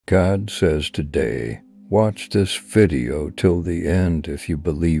God says today, watch this video till the end if you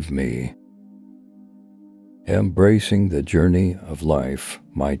believe me. Embracing the journey of life,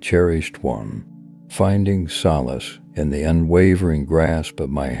 my cherished one, finding solace in the unwavering grasp of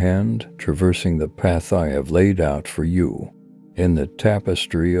my hand, traversing the path I have laid out for you in the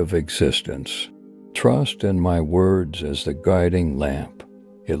tapestry of existence. Trust in my words as the guiding lamp,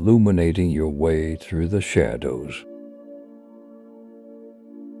 illuminating your way through the shadows.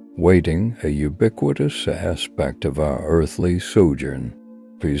 Waiting, a ubiquitous aspect of our earthly sojourn,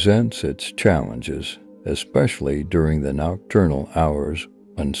 presents its challenges, especially during the nocturnal hours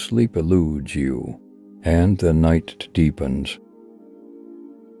when sleep eludes you and the night deepens.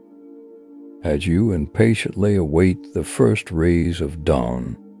 As you impatiently await the first rays of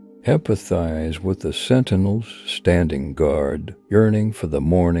dawn, empathize with the sentinels standing guard, yearning for the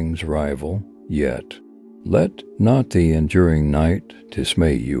morning's arrival. Yet, let not the enduring night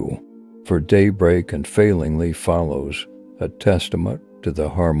dismay you, for daybreak unfailingly follows, a testament to the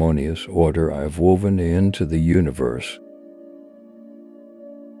harmonious order I've woven into the universe.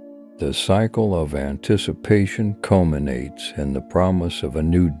 The cycle of anticipation culminates in the promise of a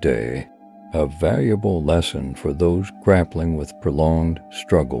new day, a valuable lesson for those grappling with prolonged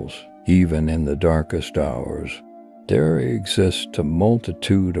struggles. Even in the darkest hours, there exists a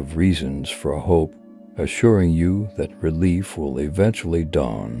multitude of reasons for hope, assuring you that relief will eventually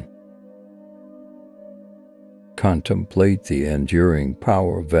dawn. Contemplate the enduring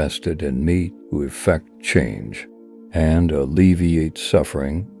power vested in me to effect change and alleviate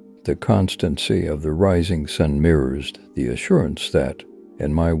suffering. The constancy of the rising sun mirrors the assurance that,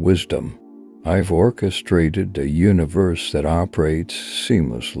 in my wisdom, I've orchestrated a universe that operates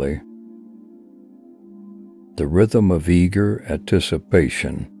seamlessly. The rhythm of eager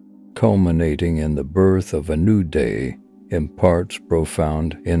anticipation, culminating in the birth of a new day, imparts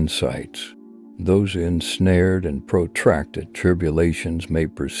profound insights. Those ensnared in protracted tribulations may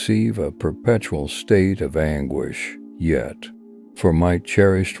perceive a perpetual state of anguish, yet, for my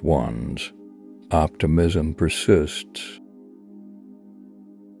cherished ones, optimism persists.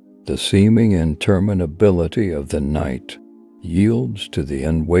 The seeming interminability of the night yields to the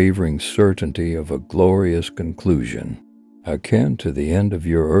unwavering certainty of a glorious conclusion, akin to the end of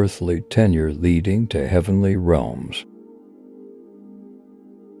your earthly tenure leading to heavenly realms.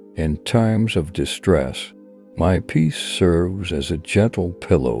 In times of distress, my peace serves as a gentle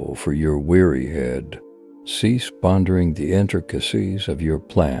pillow for your weary head. Cease pondering the intricacies of your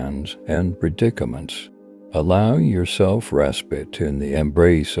plans and predicaments, allowing yourself respite in the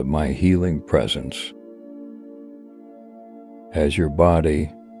embrace of my healing presence. As your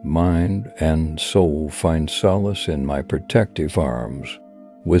body, mind, and soul find solace in my protective arms,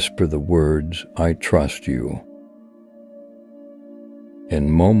 whisper the words, "I trust you." In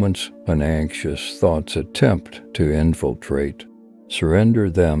moments when anxious thoughts attempt to infiltrate,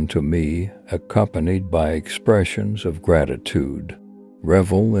 surrender them to me, accompanied by expressions of gratitude.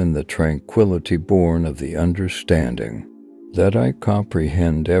 Revel in the tranquility born of the understanding that I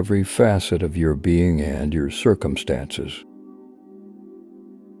comprehend every facet of your being and your circumstances.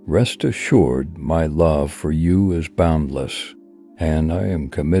 Rest assured, my love for you is boundless, and I am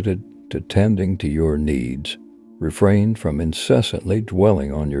committed to tending to your needs. Refrain from incessantly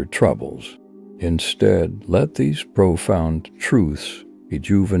dwelling on your troubles. Instead, let these profound truths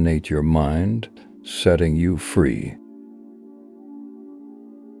rejuvenate your mind, setting you free.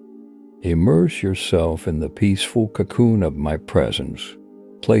 Immerse yourself in the peaceful cocoon of my presence,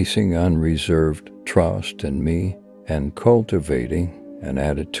 placing unreserved trust in me and cultivating an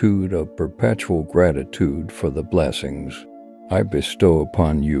attitude of perpetual gratitude for the blessings I bestow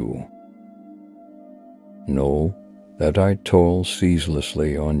upon you. Know that I toil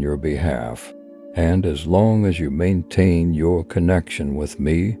ceaselessly on your behalf, and as long as you maintain your connection with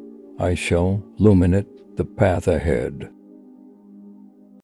me, I shall illuminate the path ahead.